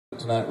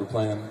tonight we're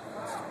playing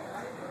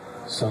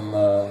some,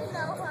 I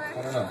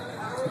don't know.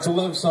 It's a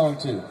love song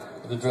too.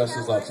 It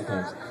addresses lots of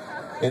things.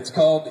 It's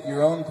called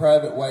Your Own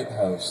Private White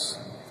House.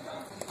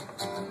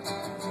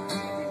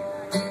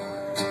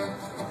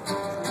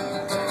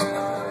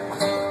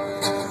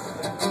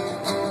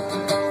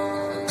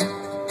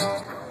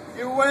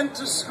 You went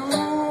to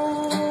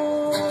school,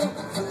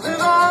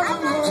 live on the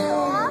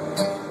moon,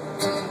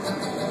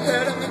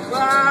 head in the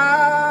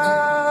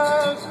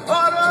clouds,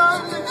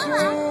 autumn to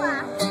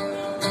June.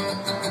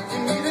 You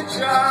need a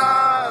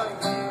job,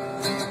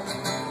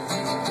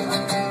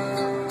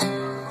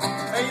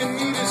 and you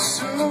need it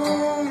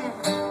soon.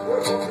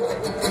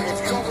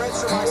 If you don't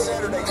register by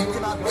Saturday, you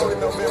cannot vote in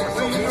November.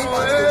 But you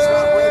know It's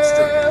not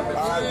registered.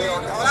 everything There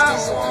are about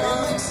constitutional one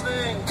amendments.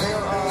 thing. There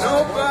are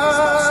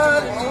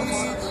Nobody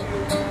needs you.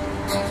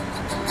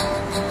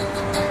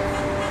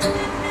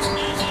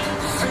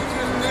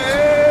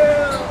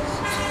 Fingernails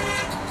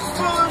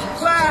full of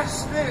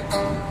plastic,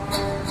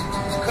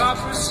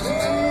 copper skin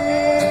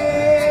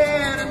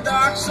and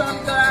dark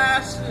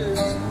sunglasses.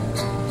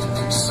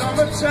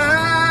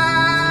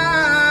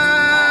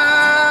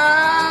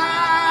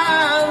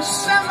 Summertime,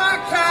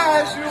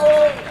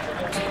 semi-casual.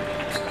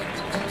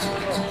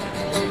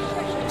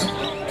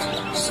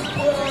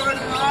 Supporting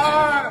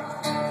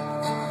art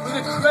with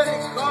a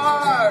credit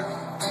card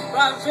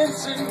by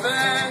Vincent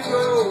Van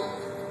Gogh.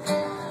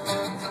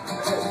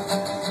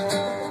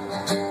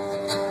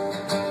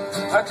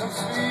 I can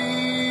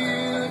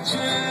feel a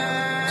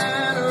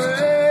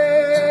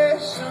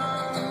generation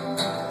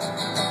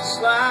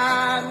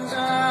sliding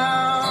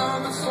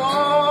down the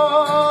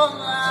fall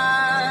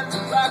line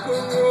like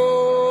a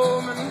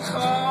Roman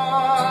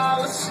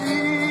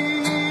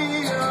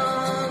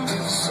Colosseum,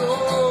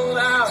 sold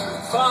out,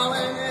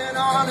 falling in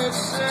on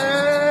itself.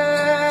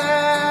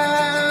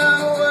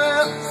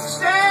 Well,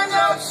 stand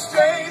up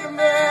straight,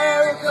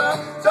 America.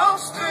 Don't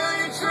spill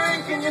your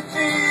drink in your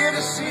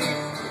theater seat.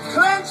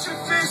 Clench your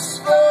fists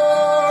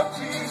for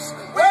peace.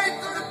 Wait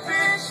for the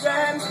pitch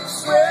and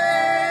swing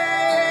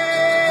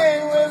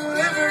with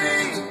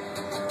liberty.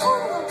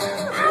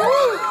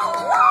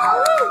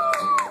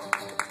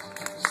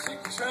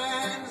 Sick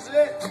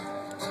transit,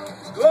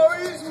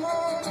 glory's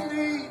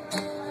mundi,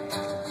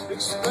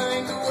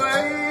 explained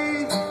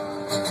away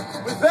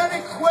with an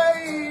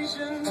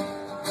equation,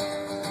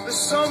 the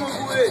sum of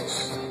which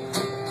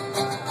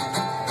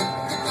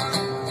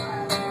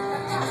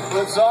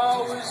was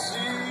always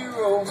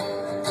zero.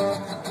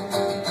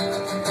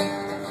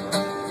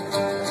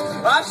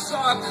 I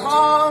saw a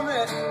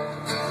comment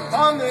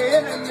on the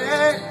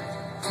internet,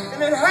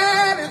 and it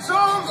had its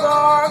own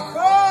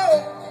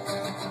barcode.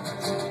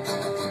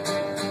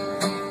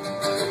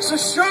 So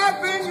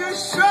sharpen your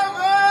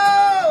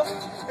shovel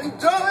and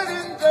dull it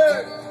in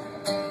dirt.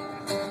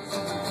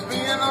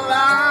 Being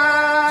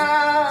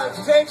alive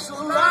takes a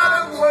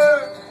lot of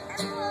work.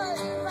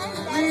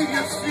 Leave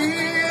your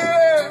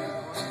fear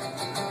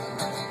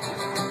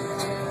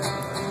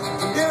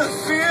in a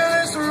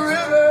fearless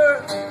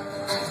river,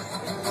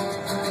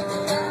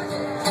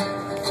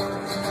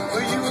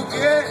 where you will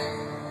get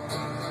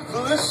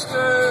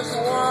blisters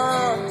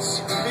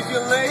once if you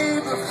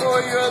labor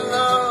for your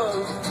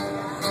love.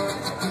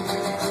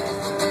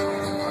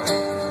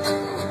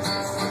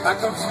 I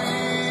can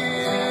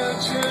feel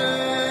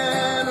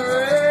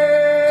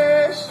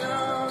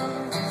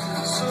generation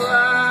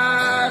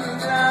sliding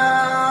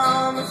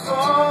down the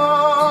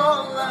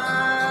fall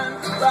line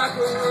like a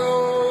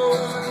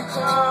Roman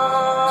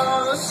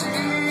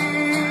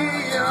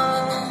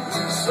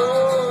Colosseum,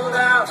 sold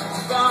out,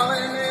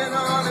 falling in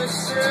on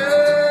itself.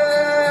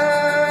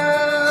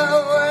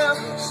 Well,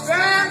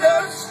 stand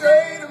up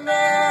straight,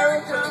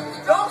 America.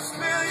 Don't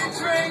spill your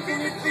drink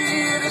in your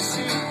theater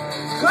seat.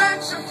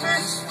 Clench your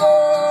fists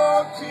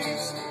for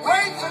peace.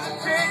 Wait for the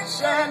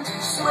pitch and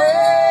swing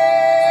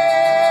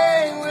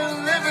with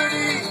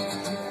liberty.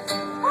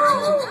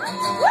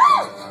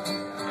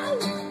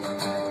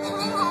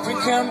 We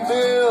can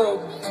build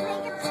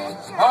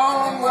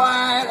our own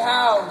White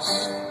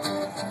House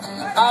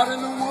out in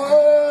the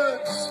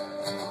woods,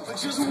 but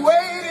just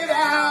wait it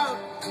out.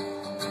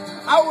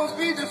 I will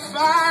be defined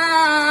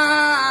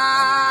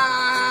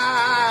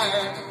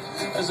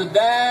as a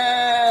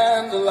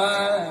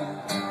dandelion.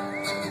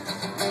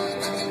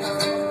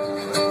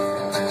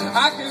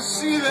 I can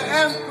see the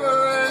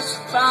emperor's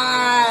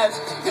thighs,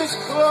 his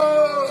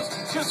clothes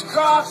just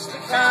crossed the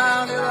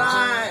county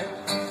line.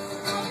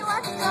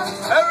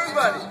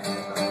 Everybody.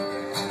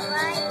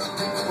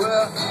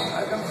 Well, I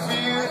can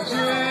feel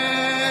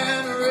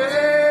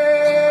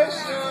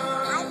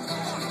generation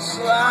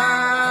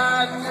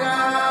sliding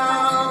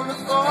down the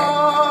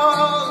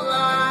fall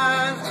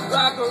line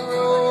like a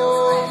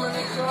Roman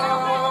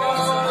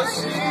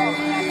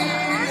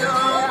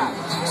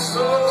Colosseum,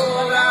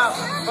 sold out,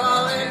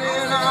 falling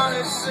in on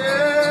itself.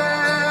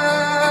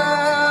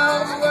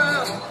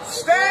 Well,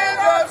 stand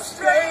up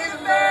straight,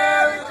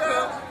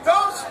 America.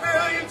 Don't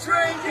spill your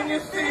drink in your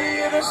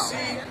theater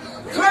seat.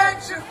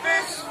 Clench your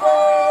fists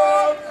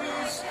for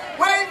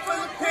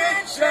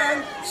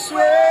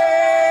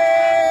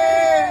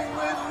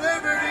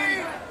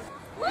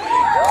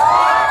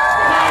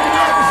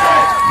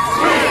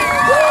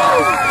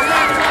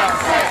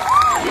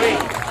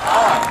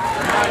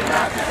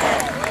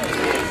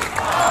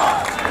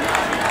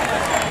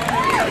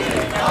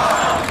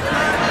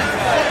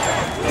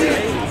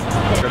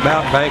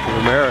about Bank of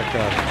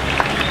America.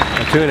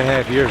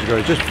 2.5 years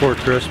ago, just before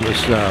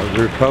Christmas,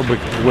 the Republic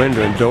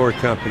Window and Door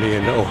Company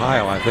in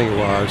Ohio, I think it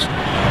was,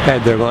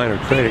 had their line of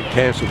credit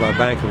canceled by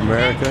Bank of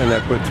America, and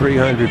that put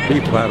 300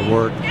 people out of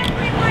work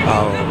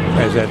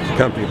as that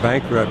company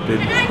bankrupted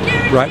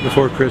right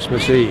before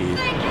Christmas Eve.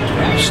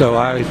 So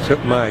I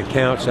took my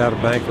accounts out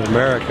of Bank of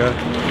America,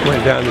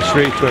 went down the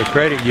street to a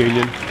credit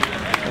union,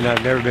 and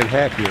I've never been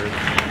happier.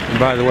 And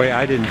by the way,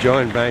 I didn't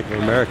join Bank of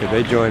America.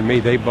 They joined me.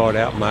 They bought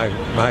out my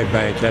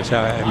bank. That's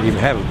how I even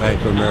have a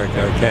Bank of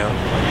America account.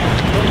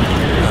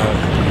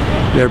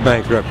 They're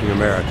bankrupting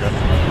America.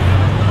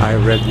 I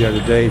read the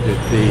other day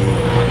that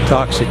the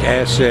toxic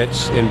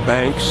assets in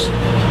banks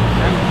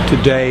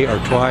today are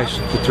twice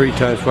to 3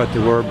 times what they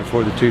were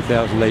before the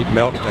 2008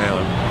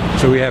 meltdown.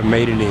 So we haven't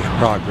made any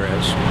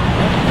progress.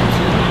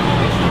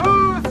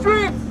 Whose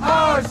streets?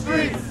 Our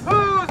streets.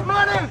 Whose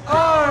money?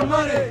 Our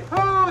money.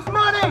 Whose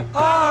money?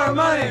 Our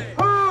money.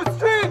 Whose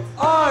streets?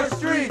 Our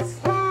streets.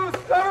 Whose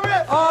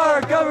government?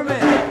 Our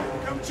government.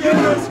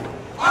 Computers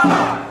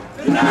are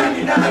the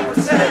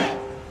 99%.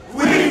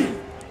 We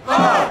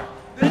are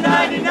the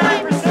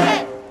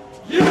 99%.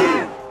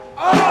 You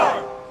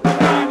are the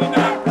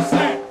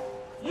 99%.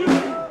 You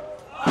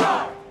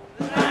are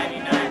the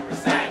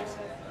 99%.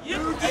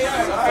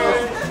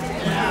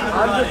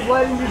 I'm just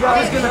letting you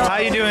guys get. How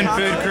you doing,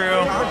 food crew?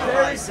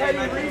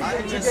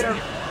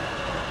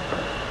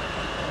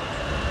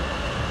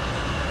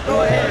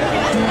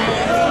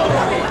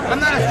 I'm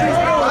not a street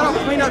bro. I don't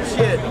clean up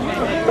shit.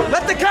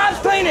 Let the cops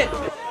clean it.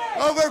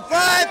 Over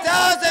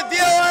 5,000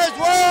 viewers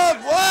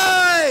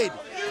worldwide.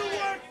 You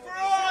work for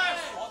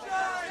us.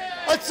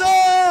 What's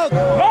up?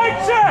 Mic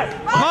check.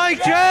 Mic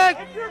check.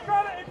 If you're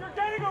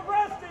getting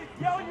arrested,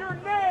 yell your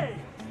name.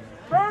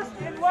 First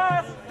and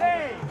last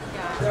name.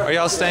 Are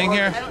y'all staying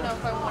here? I don't know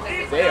if I want to.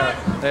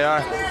 They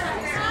are.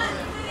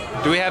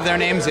 Do we have their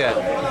names yet?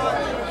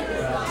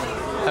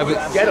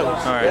 Get them. All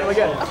right.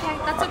 Okay,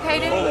 that's okay,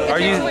 dude.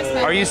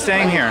 Are you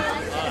staying here?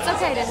 It's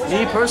okay, dude.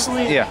 Me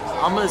personally, Yeah.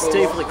 I'm gonna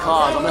stay for the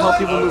cause. I'm gonna help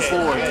people move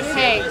forward.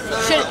 Hey,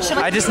 should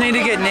I just need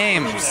to get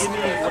names. Give me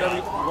whatever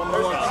you want,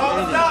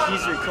 anything,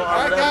 keys to your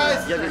car,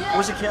 whatever.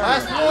 Where's the camera?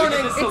 Last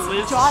warning.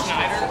 It's Josh. I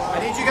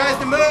need you guys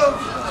to move.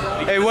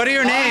 Hey, what are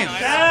your names?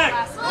 Mic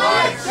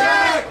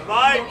check.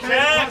 Mic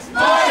check.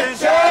 Mic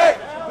check.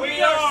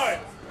 We are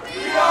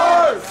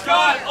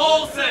Scott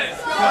Olsen.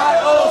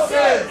 Scott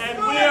Olsen. And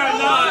we are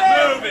not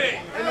moving.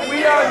 And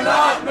we are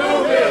not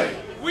moving.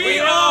 We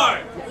are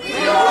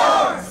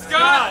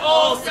Scott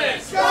Olsen.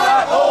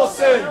 Scott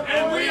Olsen.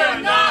 And we are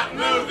not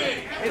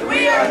moving. And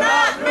we are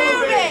not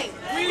moving.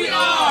 We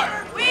are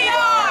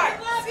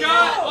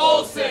Scott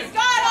Olsen.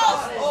 Scott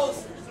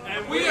Olsen.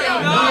 And we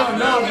are not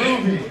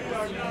moving.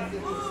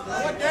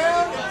 Put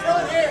down in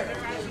front here.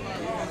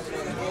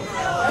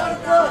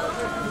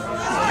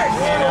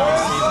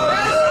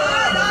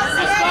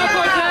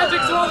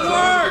 Won't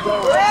work!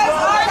 Where's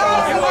Art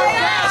Oswego?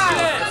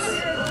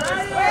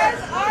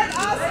 Where's Art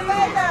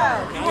Oswego?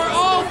 We're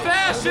all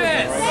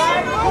fascists! We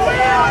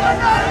are the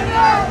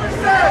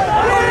 99%!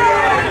 We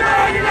are the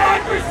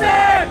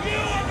 99%!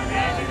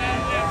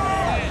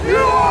 You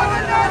are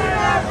the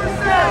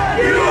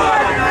 99%! You are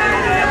the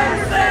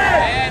 99%!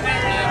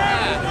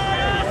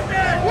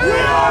 We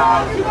are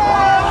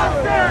Occupy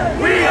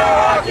Austin! We are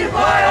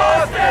Occupy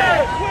Austin!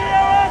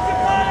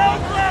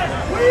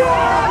 We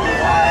are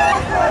Occupy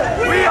Oakland!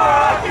 We are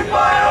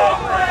Occupy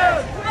Oakland!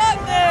 Fuck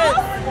this!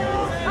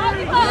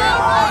 Occupy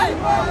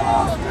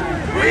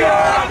Oakland! We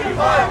are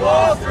Occupy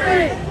Wall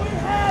Street!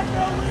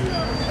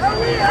 And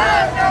we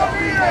have no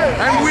leader!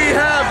 And we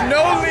have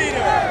no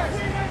leader!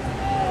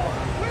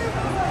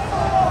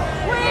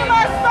 We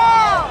must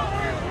fall!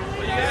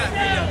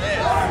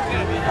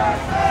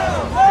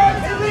 Learn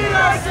to lead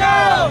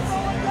ourselves!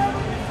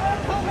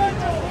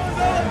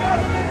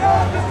 For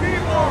the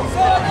people!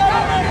 For the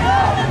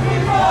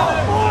people!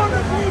 For the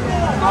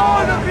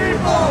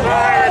people!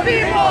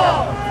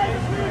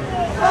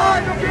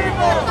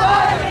 For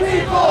the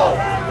people!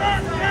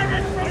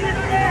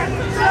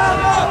 Shall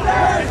not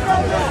perish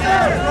from the